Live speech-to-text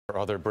Our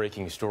other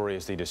breaking story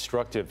is the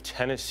destructive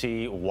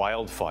Tennessee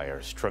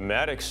wildfires.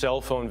 Dramatic cell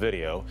phone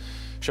video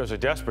shows a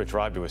desperate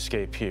drive to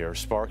escape here.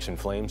 Sparks and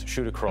flames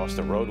shoot across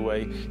the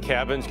roadway.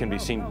 Cabins can be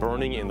seen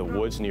burning in the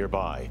woods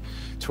nearby.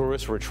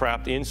 Tourists were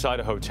trapped inside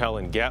a hotel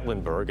in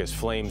Gatlinburg as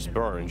flames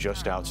burned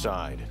just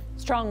outside.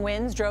 Strong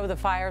winds drove the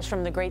fires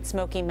from the Great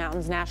Smoky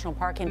Mountains National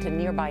Park into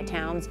nearby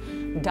towns.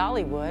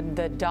 Dollywood,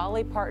 the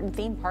Dolly Parton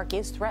theme park,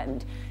 is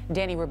threatened.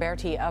 Danny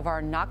Roberti of our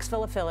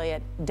Knoxville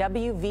affiliate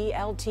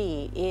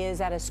WVLT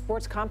is at a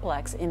sports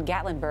complex in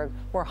Gatlinburg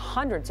where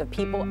hundreds of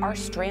people are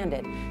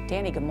stranded.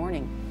 Danny, good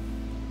morning.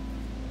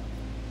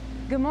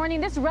 Good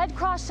morning. This Red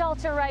Cross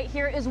shelter right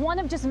here is one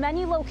of just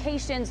many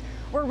locations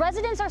where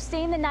residents are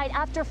staying the night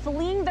after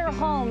fleeing their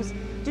homes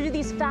due to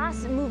these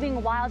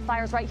fast-moving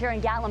wildfires right here in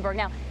Gatlinburg.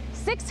 Now,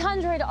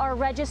 600 are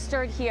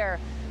registered here.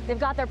 They've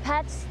got their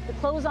pets, the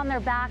clothes on their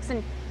backs,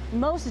 and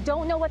most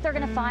don't know what they're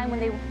going to find when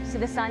they see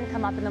the sun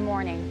come up in the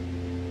morning.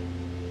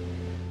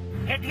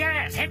 Hit the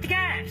gas! Hit the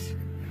gas!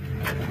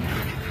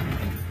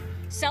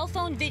 Cell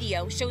phone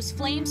video shows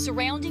flames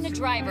surrounding a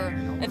driver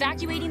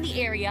evacuating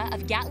the area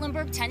of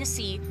Gatlinburg,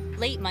 Tennessee,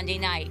 late Monday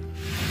night.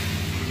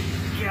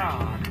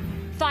 God.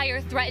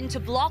 Fire threatened to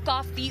block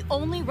off the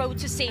only road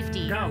to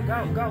safety. Go,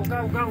 go, go,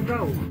 go, go,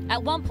 go.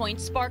 At one point,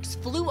 sparks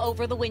flew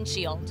over the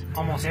windshield.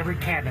 Almost every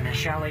cabin in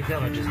Chalet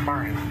Village is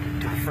burning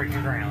to the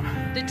freaking ground.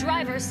 The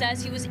driver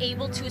says he was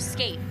able to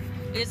escape.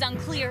 It is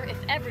unclear if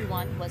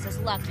everyone was as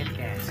lucky.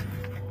 Yes.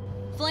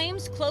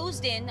 Flames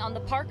closed in on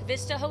the Park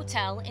Vista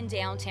Hotel in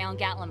downtown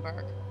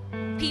Gatlinburg.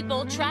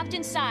 People trapped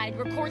inside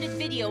recorded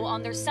video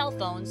on their cell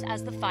phones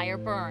as the fire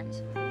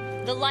burned.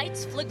 The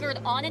lights flickered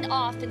on and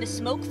off in the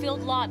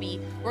smoke-filled lobby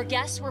where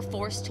guests were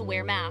forced to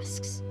wear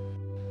masks.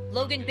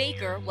 Logan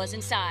Baker was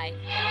inside.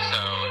 So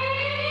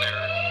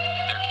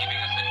they're keeping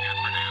us in here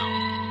for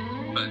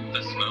now, but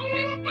the smoke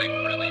is like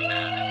really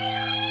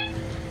bad in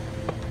here.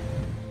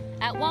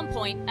 At one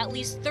point, at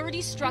least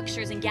 30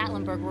 structures in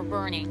Gatlinburg were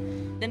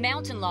burning. The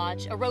Mountain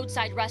Lodge, a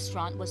roadside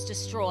restaurant, was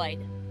destroyed.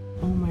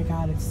 Oh my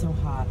God, it's so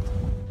hot.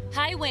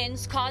 High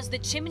winds caused the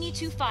Chimney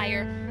 2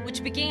 fire,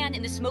 which began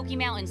in the Smoky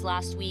Mountains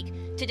last week,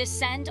 to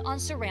descend on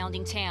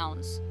surrounding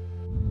towns.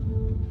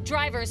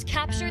 Drivers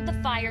captured the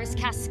fires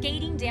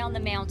cascading down the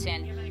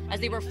mountain as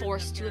they were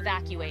forced to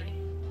evacuate.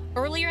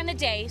 Earlier in the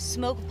day,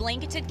 smoke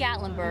blanketed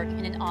Gatlinburg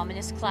in an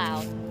ominous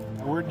cloud.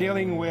 We're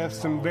dealing with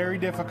some very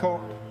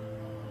difficult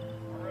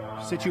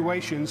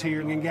situations here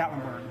in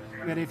Gatlinburg.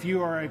 That if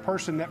you are a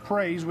person that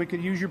prays, we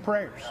could use your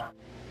prayers.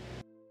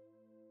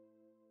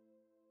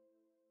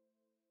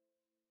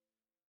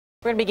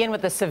 We're going to begin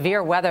with the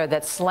severe weather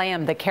that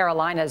slammed the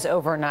Carolinas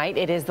overnight.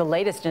 It is the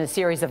latest in a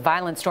series of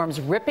violent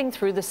storms ripping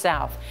through the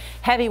South.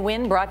 Heavy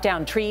wind brought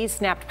down trees,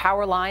 snapped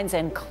power lines,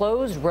 and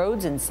closed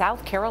roads in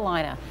South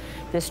Carolina.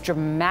 This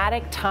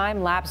dramatic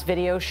time-lapse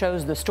video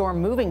shows the storm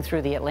moving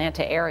through the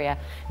Atlanta area.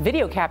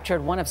 Video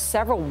captured one of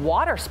several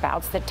water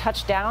spouts that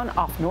touched down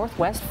off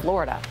northwest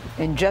Florida.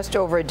 In just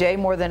over a day,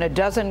 more than a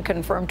dozen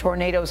confirmed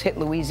tornadoes hit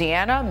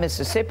Louisiana,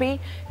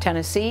 Mississippi,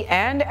 Tennessee,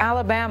 and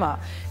Alabama.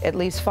 At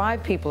least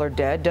 5 people are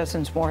dead.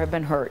 Dozens more have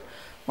been hurt.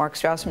 Mark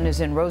Strassman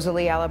is in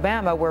Rosalie,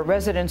 Alabama, where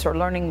residents are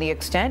learning the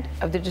extent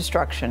of the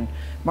destruction.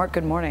 Mark,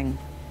 good morning.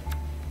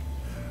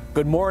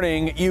 Good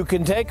morning. You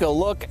can take a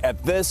look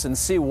at this and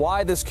see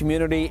why this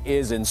community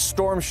is in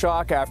storm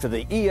shock after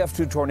the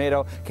EF2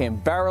 tornado came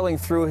barreling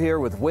through here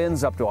with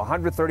winds up to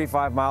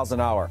 135 miles an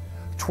hour.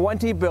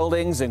 20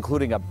 buildings,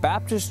 including a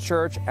Baptist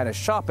church and a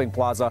shopping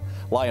plaza,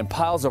 lie in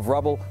piles of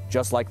rubble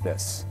just like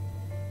this.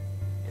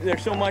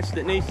 There's so much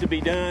that needs to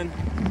be done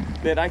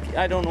that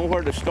I don't know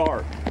where to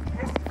start.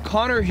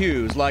 Connor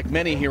Hughes, like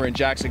many here in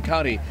Jackson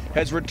County,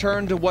 has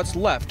returned to what's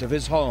left of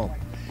his home.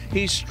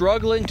 He's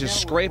struggling to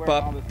scrape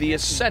up the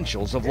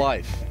essentials of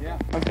life.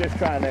 I'm just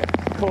trying to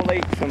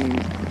collate some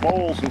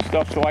bowls and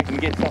stuff so I can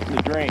get something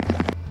to drink.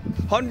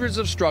 Hundreds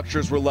of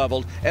structures were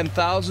leveled and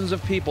thousands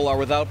of people are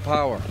without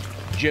power.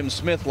 Jim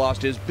Smith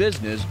lost his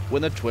business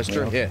when the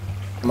twister hit.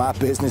 My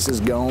business is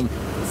gone.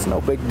 It's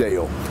no big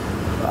deal.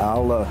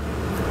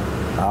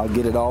 I'll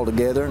get it all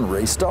together and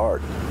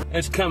restart.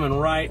 It's coming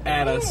right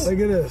at us. Look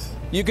at this.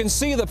 You can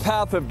see the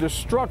path of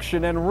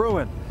destruction and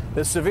ruin.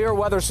 The severe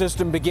weather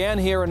system began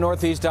here in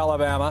northeast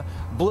Alabama,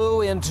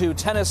 blew into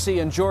Tennessee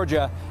and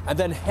Georgia, and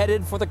then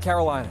headed for the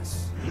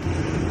Carolinas.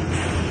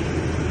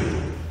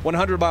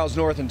 100 miles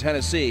north in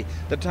Tennessee,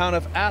 the town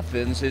of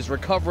Athens is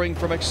recovering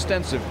from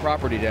extensive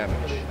property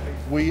damage.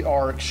 We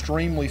are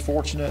extremely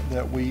fortunate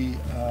that we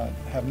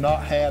have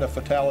not had a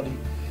fatality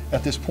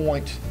at this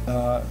point.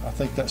 I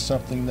think that's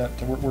something that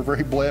we're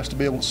very blessed to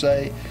be able to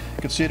say,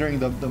 considering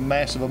the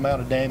massive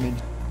amount of damage.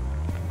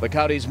 The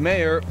county's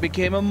mayor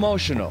became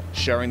emotional,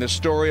 sharing the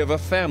story of a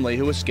family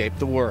who escaped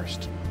the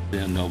worst.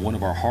 In one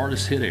of our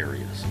hardest hit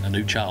areas, a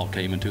new child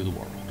came into the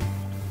world.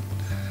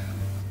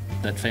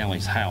 That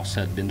family's house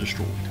had been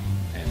destroyed,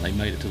 and they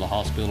made it to the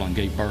hospital and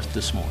gave birth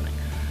this morning.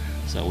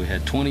 So we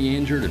had 20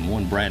 injured and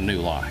 1 brand new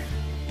life.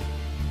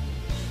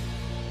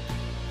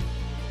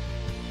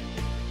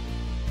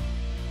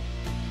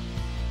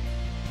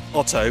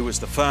 Otto was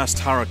the first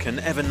hurricane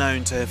ever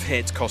known to have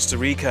hit Costa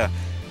Rica,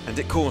 and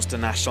it caused a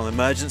national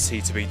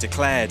emergency to be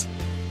declared.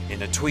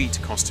 In a tweet,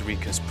 Costa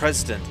Rica's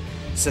president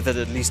said that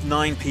at least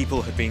 9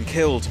 people had been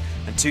killed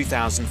and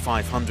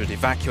 2,500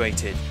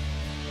 evacuated.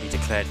 He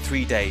declared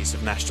 3 days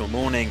of national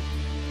mourning.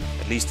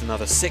 At least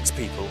another 6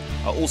 people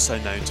are also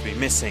known to be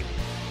missing.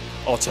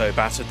 Otto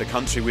battered the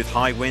country with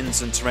high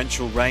winds and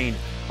torrential rain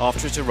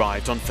after it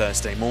arrived on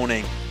Thursday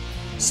morning.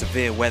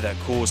 Severe weather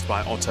caused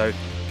by Otto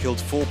killed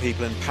 4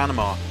 people in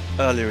Panama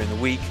earlier in the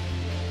week.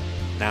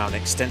 Now an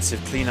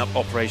extensive cleanup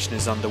operation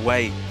is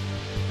underway,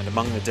 and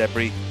among the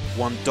debris,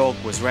 1 dog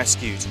was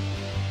rescued.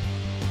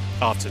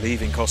 After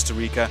leaving Costa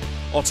Rica,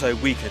 Otto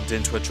weakened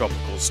into a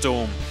tropical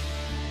storm.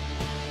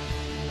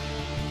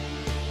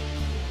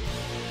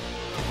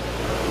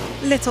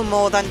 Little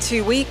more than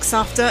 2 weeks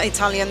after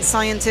Italian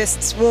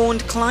scientists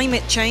warned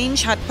climate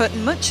change had put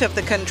much of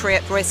the country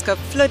at risk of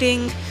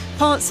flooding,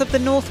 parts of the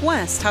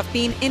northwest have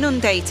been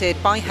inundated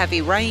by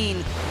heavy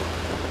rain.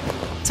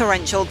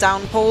 Torrential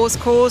downpours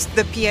caused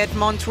the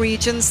Piedmont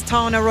region's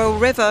Tanaro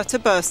River to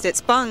burst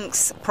its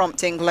banks,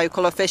 prompting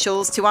local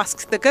officials to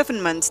ask the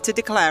government to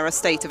declare a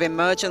state of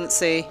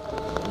emergency.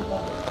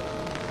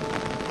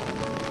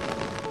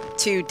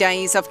 2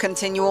 days of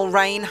continual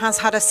rain has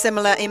had a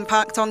similar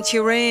impact on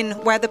Turin,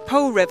 where the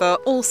Po River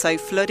also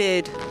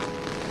flooded.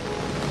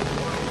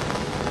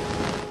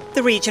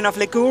 The region of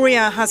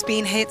Liguria has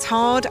been hit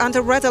hard and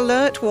a red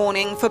alert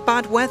warning for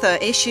bad weather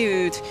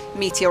issued.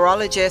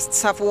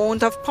 Meteorologists have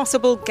warned of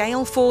possible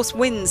gale-force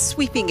winds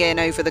sweeping in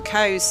over the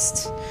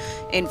coast.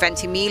 In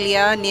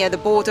Ventimiglia, near the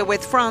border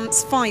with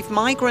France, 5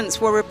 migrants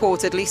were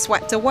reportedly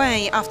swept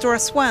away after a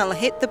swell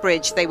hit the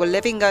bridge they were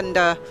living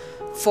under.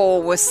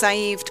 4 were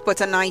saved,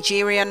 but a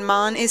Nigerian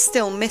man is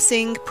still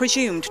missing,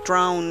 presumed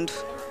drowned.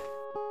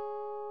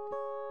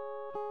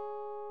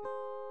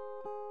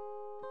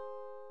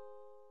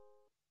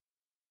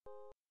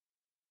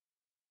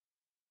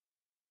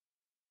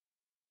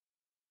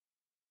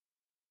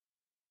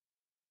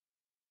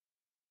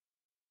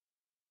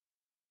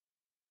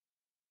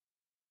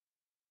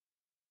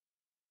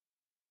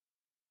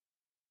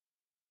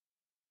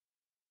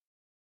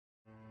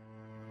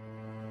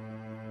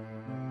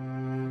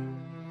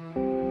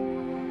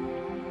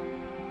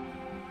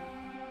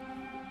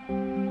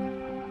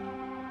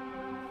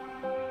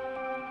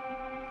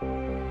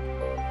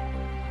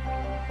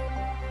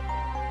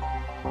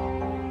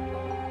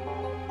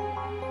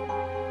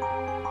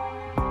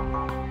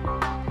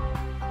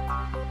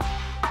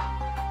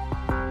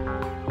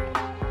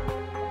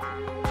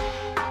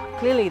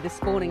 Clearly the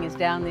spawning is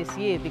down this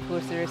year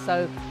because there are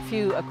so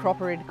few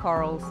acroporid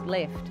corals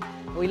left.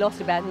 We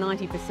lost about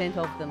 90%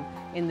 of them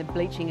in the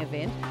bleaching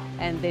event,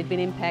 and they'd been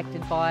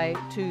impacted by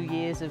 2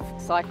 years of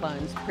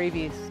cyclones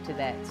previous to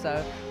that.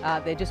 So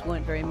there just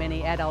weren't very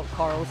many adult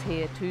corals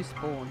here to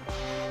spawn.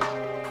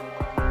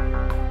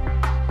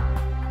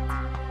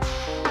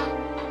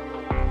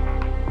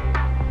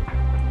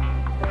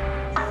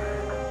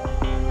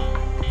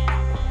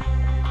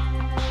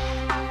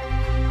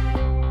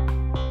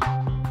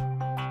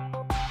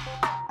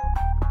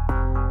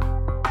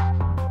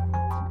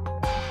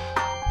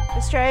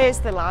 Australia is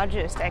the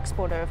largest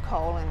exporter of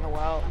coal in the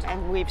world,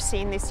 and we've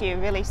seen this year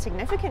really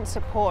significant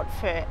support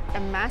for a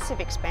massive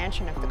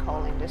expansion of the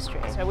coal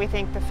industry. So we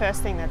think the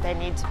first thing that they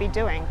need to be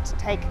doing to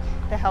take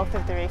the health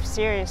of the reef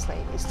seriously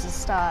is to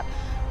start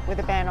with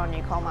a ban on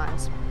new coal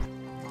mines.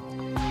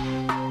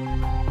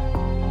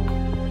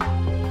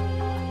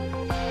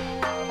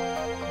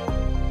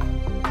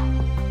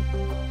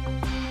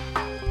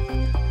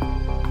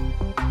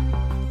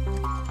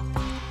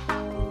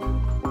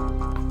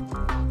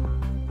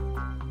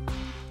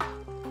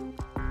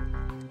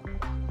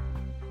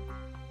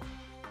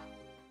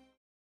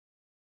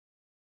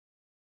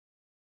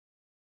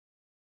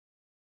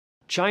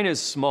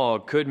 China's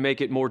smog could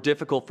make it more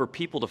difficult for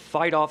people to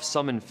fight off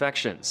some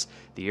infections.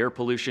 The air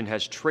pollution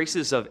has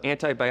traces of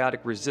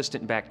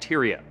antibiotic-resistant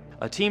bacteria.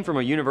 A team from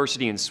a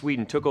university in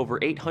Sweden took over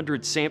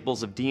 800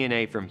 samples of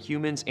DNA from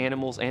humans,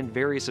 animals, and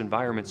various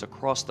environments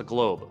across the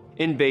globe.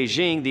 In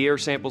Beijing, the air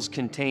samples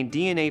contain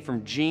DNA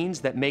from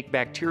genes that make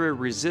bacteria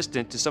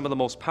resistant to some of the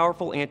most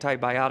powerful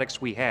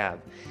antibiotics we have,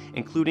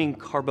 including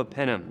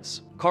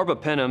carbapenems.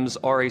 Carbapenems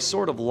are a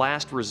sort of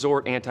last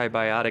resort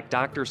antibiotic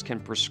doctors can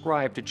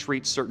prescribe to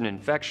treat certain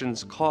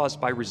infections caused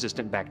by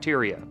resistant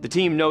bacteria. The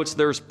team notes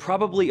there's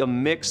probably a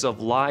mix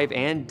of live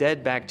and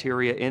dead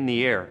bacteria in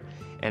the air,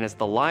 and it's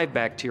the live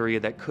bacteria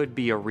that could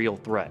be a real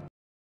threat.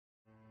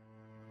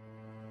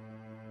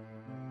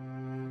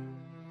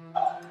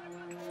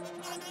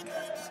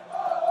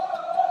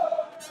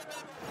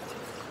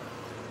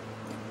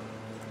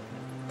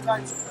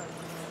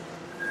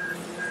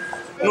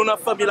 Nous, dans la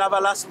famille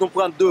Lavalas, nous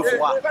prenons 2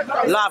 voies.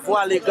 La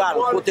voie légale,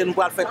 côté nous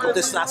allons faire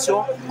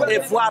contestation, et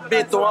voie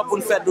béton pour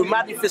nous faire de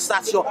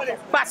manifestations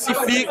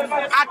pacifiques,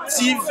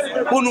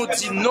 actives, pour nous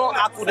dire non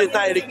à coup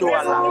d'État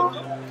électoral.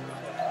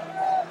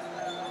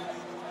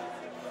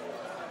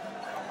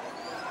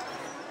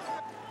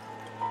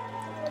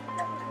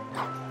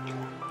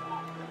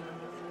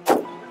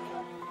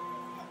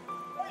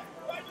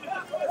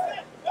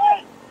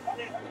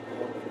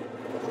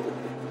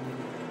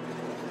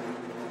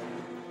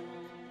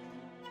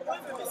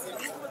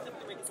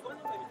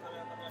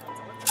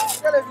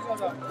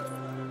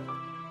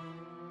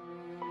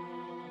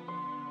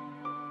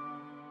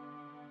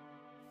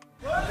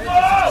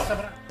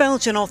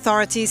 Belgian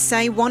authorities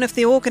say one of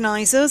the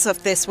organisers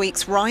of this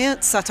week's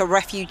riots at a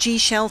refugee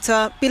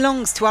shelter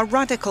belongs to a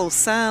radical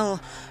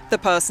cell. The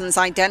person's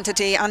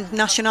identity and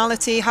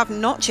nationality have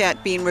not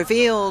yet been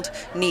revealed,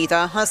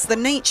 neither has the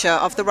nature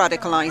of the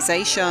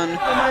radicalisation.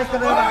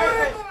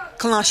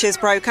 Clashes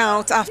broke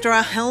out after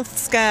a health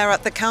scare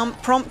at the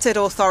camp prompted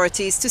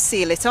authorities to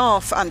seal it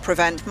off and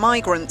prevent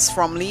migrants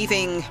from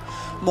leaving.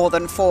 More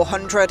than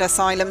 400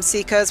 asylum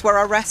seekers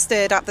were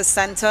arrested at the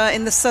centre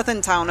in the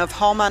southern town of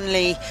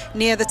Homanli,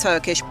 near the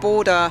Turkish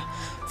border.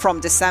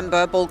 From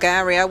December,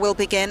 Bulgaria will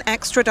begin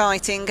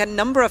extraditing a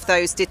number of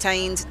those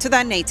detained to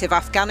their native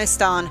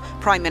Afghanistan,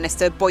 Prime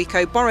Minister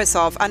Boyko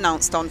Borisov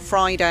announced on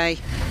Friday.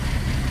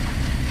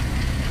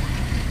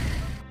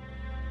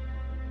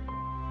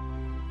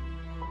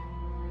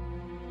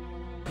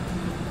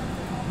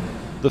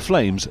 The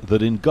flames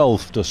that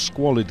engulfed a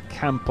squalid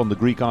camp on the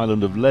Greek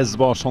island of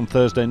Lesbos on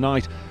Thursday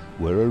night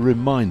were a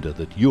reminder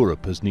that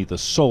Europe has neither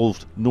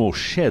solved nor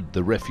shed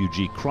the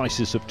refugee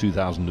crisis of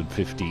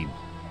 2015.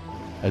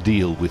 A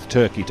deal with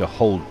Turkey to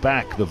hold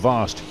back the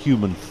vast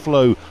human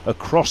flow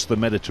across the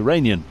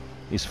Mediterranean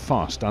is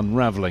fast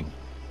unravelling.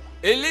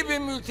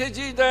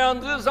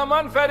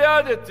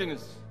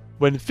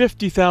 When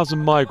 50,000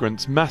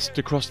 migrants massed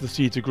across the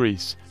sea to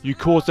Greece, you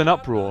caused an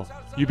uproar.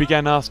 You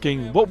began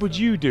asking, what would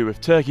you do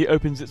if Turkey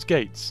opens its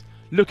gates?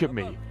 Look at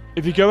me.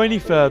 If you go any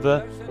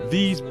further,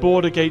 these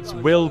border gates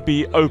will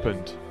be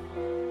opened.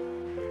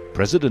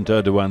 President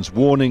Erdogan's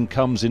warning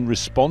comes in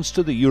response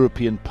to the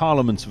European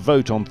Parliament's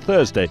vote on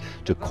Thursday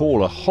to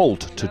call a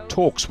halt to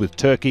talks with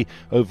Turkey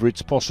over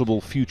its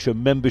possible future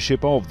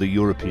membership of the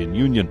European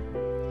Union.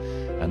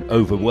 An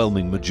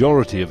overwhelming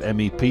majority of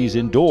MEPs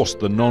endorsed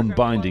the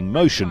non-binding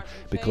motion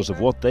because of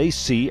what they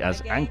see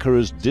as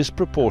Ankara's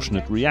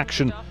disproportionate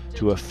reaction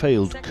to a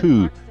failed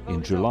coup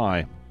in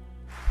July.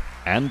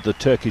 And the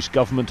Turkish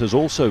government has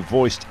also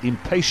voiced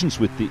impatience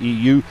with the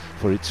EU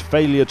for its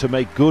failure to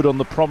make good on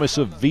the promise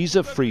of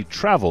visa-free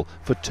travel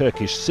for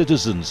Turkish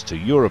citizens to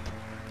Europe.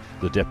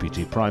 The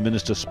Deputy Prime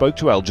Minister spoke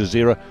to Al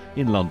Jazeera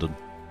in London.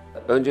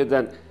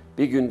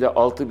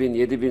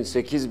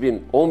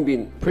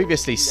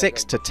 Previously,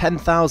 6,000 to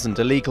 10,000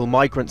 illegal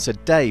migrants a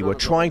day were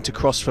trying to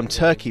cross from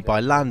Turkey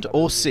by land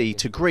or sea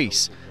to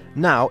Greece.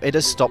 Now it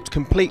has stopped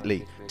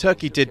completely.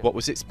 Turkey did what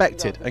was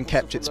expected and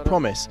kept its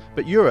promise,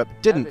 but Europe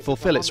didn't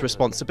fulfill its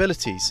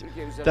responsibilities.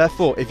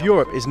 Therefore, if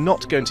Europe is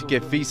not going to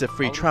give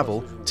visa-free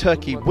travel,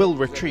 Turkey will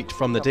retreat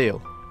from the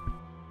deal.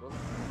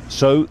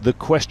 So the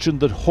question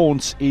that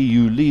haunts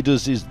EU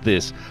leaders is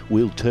this: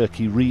 will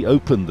Turkey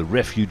reopen the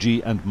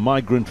refugee and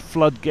migrant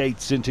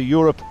floodgates into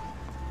Europe?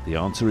 The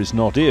answer is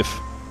not if,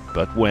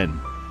 but when.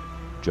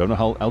 Jonah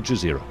Hull, Al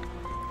Jazeera.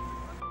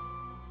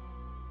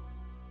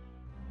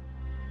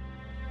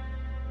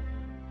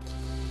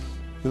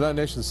 The United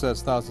Nations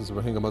says thousands of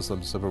Rohingya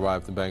Muslims have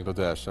arrived in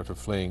Bangladesh after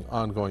fleeing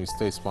ongoing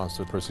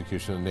state-sponsored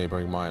persecution in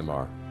neighboring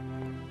Myanmar.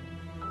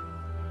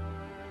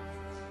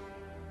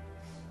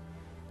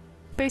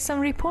 Based on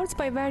reports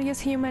by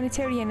various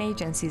humanitarian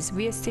agencies,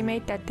 we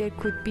estimate that there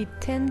could be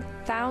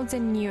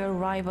 10,000 new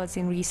arrivals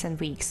in recent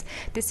weeks.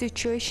 The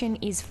situation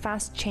is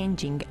fast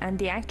changing and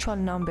the actual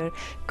number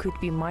could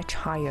be much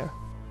higher.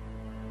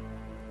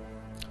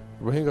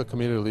 Rohingya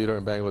community leader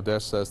in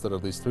Bangladesh says that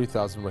at least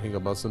 3,000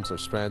 Rohingya Muslims are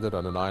stranded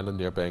on an island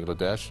near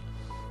Bangladesh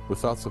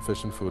without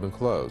sufficient food and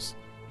clothes.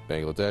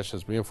 Bangladesh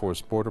has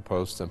reinforced border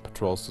posts and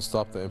patrols to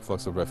stop the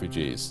influx of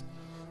refugees.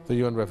 The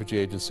UN Refugee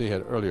Agency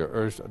had earlier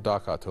urged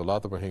Dhaka to allow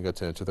the Rohingya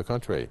to enter the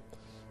country.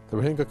 The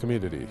Rohingya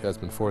community has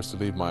been forced to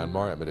leave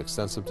Myanmar amid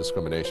extensive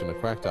discrimination and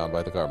crackdown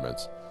by the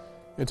government.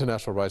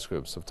 International rights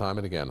groups have time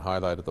and again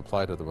highlighted the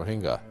plight of the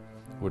Rohingya,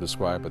 who were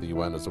described by the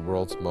UN as the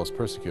world's most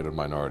persecuted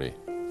minority.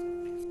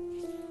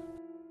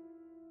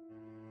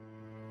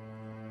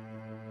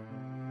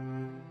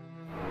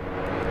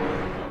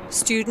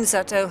 Students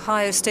at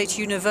Ohio State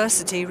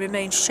University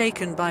remain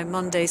shaken by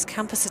Monday's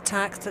campus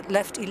attack that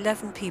left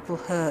 11 people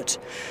hurt.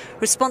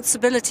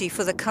 Responsibility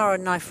for the car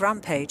and knife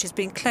rampage has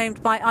been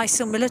claimed by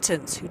ISIL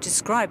militants who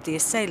described the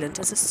assailant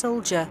as a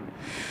soldier.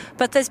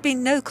 But there's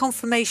been no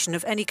confirmation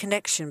of any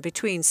connection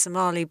between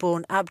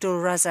Somali-born Abdul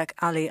Razak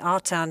Ali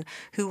Artan,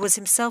 who was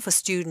himself a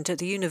student at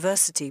the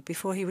university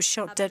before he was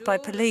shot dead by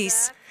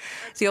police.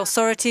 The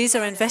authorities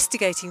are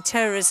investigating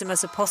terrorism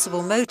as a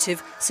possible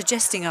motive,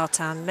 suggesting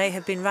Artan may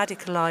have been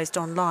radicalised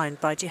online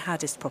by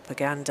jihadist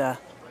propaganda.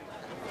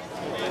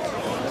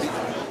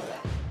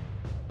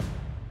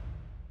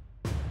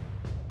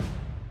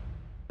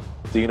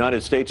 The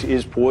United States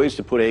is poised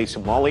to put a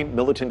Somali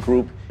militant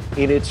group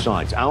in its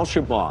sights.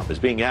 Al-Shabaab is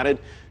being added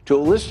to a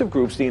list of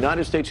groups the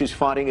United States is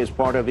fighting as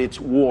part of its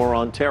war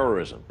on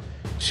terrorism.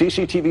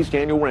 CCTV's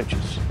Daniel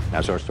Renches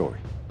has our story.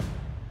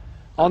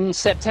 On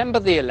September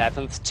the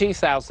 11th,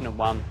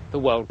 2001, the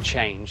world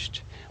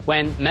changed.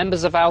 when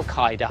members of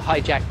Al-Qaeda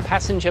hijacked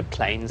passenger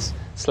planes,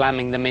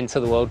 slamming them into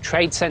the World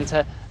Trade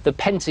Center, the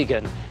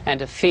Pentagon,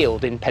 and a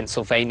field in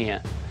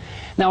Pennsylvania.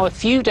 Now, a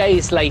few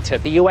days later,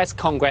 the US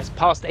Congress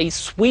passed a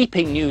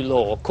sweeping new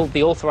law called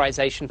the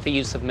Authorization for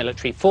Use of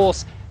Military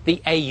Force,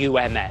 the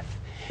AUMF.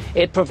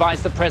 It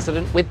provides the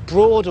president with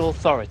broad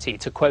authority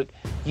to, quote,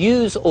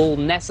 use all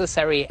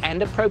necessary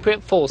and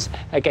appropriate force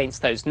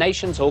against those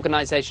nations,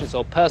 organizations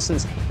or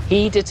persons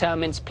he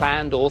determines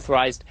planned,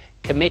 authorized,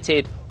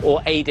 committed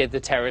or aided the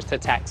terrorist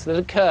attacks that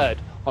occurred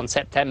on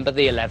September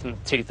the 11th,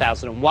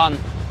 2001,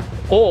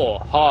 or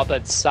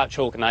harbored such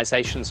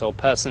organizations or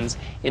persons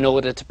in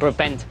order to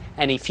prevent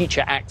any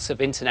future acts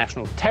of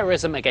international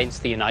terrorism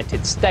against the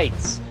United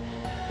States.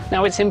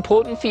 Now, it's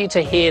important for you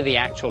to hear the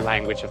actual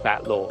language of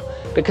that law,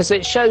 because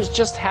it shows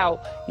just how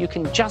you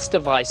can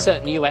justify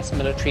certain US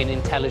military and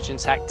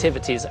intelligence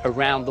activities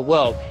around the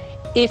world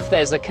if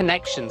there's a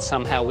connection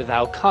somehow with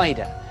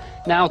Al-Qaeda.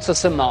 Now to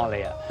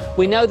Somalia.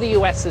 We know the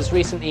US has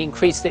recently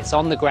increased its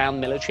on-the-ground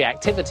military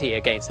activity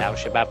against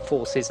Al-Shabaab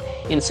forces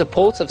in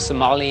support of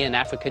Somali and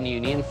African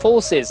Union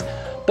forces.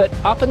 But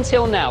up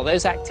until now,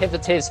 those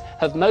activities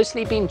have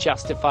mostly been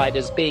justified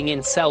as being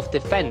in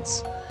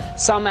self-defense.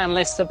 Some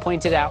analysts have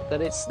pointed out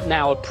that it's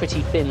now a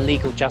pretty thin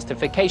legal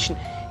justification,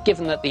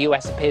 given that the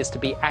US appears to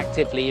be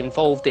actively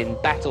involved in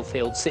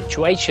battlefield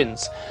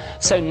situations.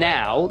 So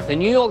now, the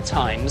New York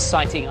Times,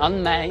 citing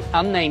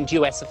unnamed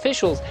US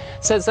officials,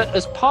 says that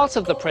as part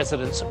of the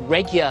president's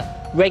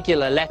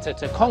regular letter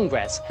to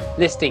Congress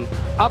listing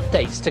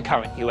updates to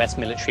current US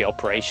military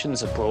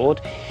operations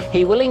abroad,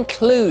 he will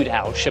include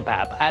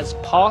Al-Shabaab as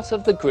part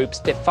of the groups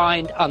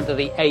defined under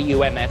the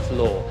AUMF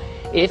law.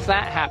 If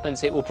that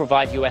happens, it will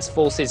provide US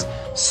forces,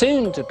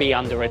 soon to be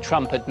under a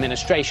Trump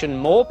administration,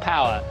 more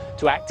power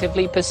to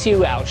actively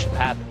pursue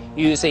Al-Shabaab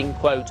using,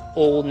 quote,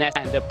 all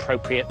necessary and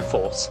appropriate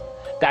force.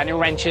 Daniel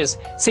Wrenches,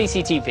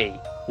 CCTV,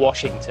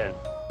 Washington.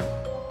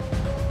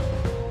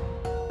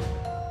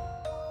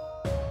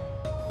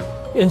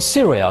 In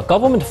Syria,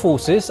 government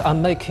forces are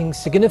making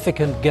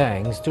significant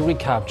gains to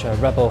recapture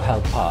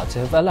rebel-held parts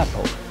of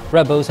Aleppo.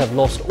 Rebels have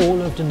lost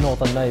all of the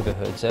northern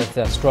neighborhoods of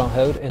their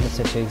stronghold in the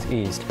city's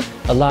east.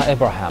 Allah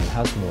Abraham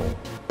has more.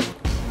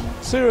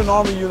 Syrian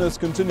army units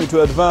continue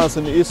to advance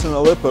in eastern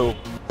Aleppo,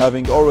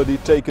 having already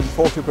taken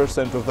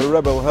 40% of the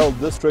rebel-held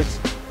districts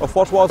of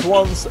what was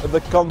once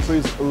the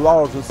country's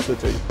largest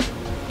city.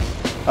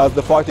 As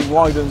the fighting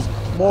widens,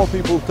 more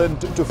people tend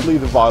to flee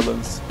the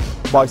violence.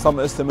 By some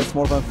estimates,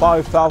 more than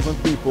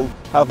 5,000 people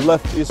have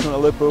left eastern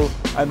Aleppo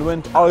and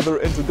went either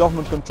into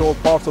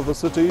government-controlled parts of the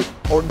city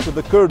or into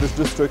the Kurdish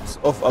districts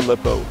of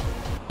Aleppo.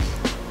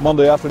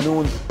 Monday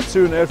afternoon,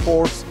 Syrian Air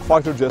Force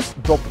fighter jets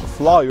dropped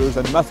flyers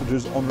and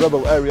messages on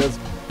rebel areas,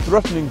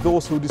 threatening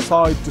those who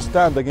decide to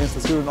stand against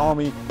the Syrian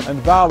army and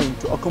vowing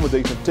to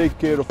accommodate and take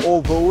care of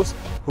all those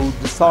who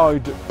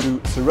decide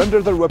to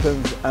surrender their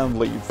weapons and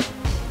leave.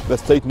 The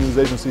state news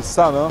agency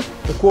Sana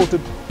quoted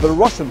the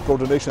Russian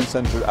Coordination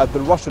Center at the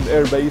Russian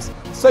air base,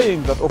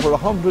 saying that over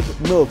 100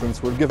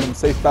 militants were given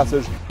safe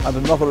passage and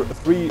another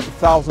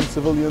 3,000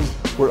 civilians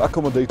were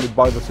accommodated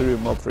by the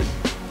Syrian military.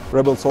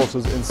 Rebel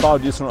sources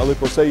inside eastern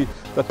Aleppo say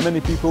that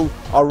many people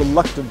are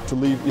reluctant to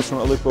leave eastern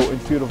Aleppo in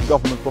fear of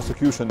government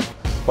prosecution,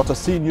 but a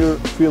senior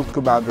field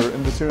commander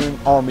in the Syrian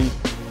army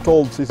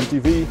told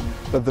CCTV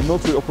that the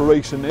military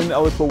operation in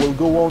Aleppo will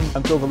go on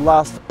until the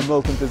last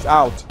militant is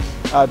out,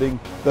 adding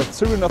that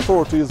Syrian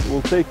authorities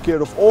will take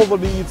care of all the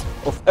needs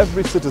of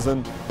every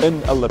citizen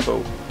in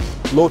Aleppo.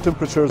 Low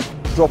temperatures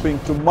dropping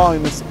to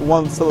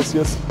 -1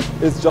 Celsius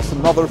is just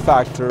another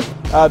factor,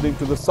 adding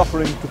to the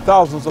suffering to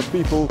thousands of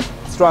people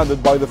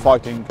stranded by the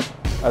fighting,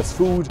 as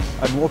food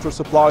and water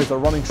supplies are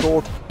running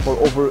short for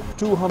over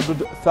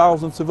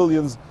 200,000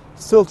 civilians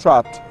still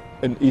trapped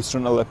in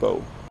eastern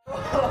Aleppo.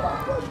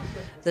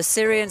 The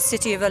Syrian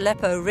city of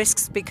Aleppo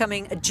risks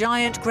becoming a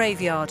giant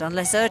graveyard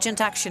unless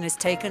urgent action is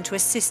taken to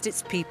assist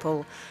its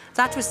people.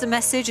 That was the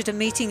message at a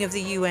meeting of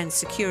the UN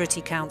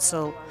Security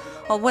Council.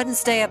 On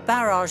Wednesday, a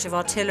barrage of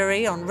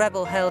artillery on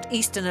rebel-held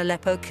eastern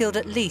Aleppo killed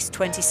at least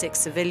 26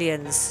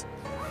 civilians.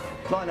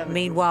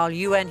 Meanwhile,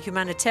 UN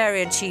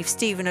humanitarian chief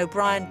Stephen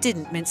O'Brien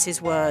didn't mince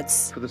his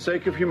words. For the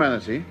sake of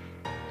humanity,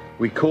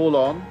 we call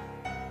on,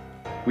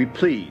 we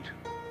plead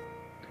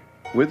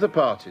with the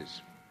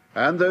parties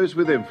and those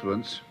with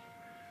influence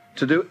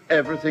to do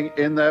everything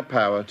in their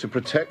power to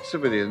protect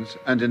civilians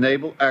and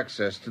enable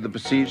access to the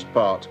besieged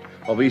part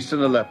of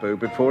eastern Aleppo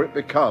before it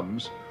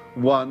becomes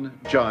one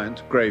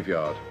giant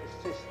graveyard.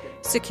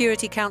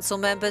 Security Council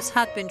members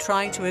had been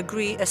trying to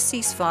agree a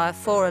ceasefire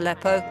for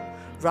Aleppo.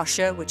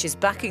 Russia, which is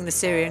backing the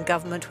Syrian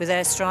government with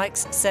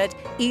airstrikes, said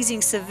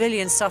easing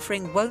civilian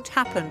suffering won't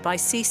happen by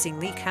ceasing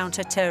the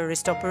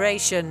counter-terrorist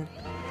operation.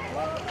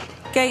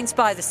 Gains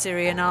by the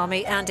Syrian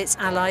army and its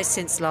allies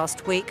since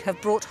last week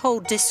have brought whole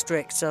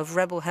districts of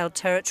rebel-held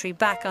territory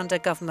back under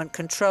government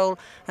control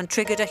and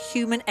triggered a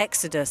human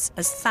exodus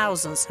as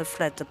thousands have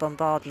fled the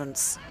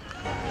bombardments.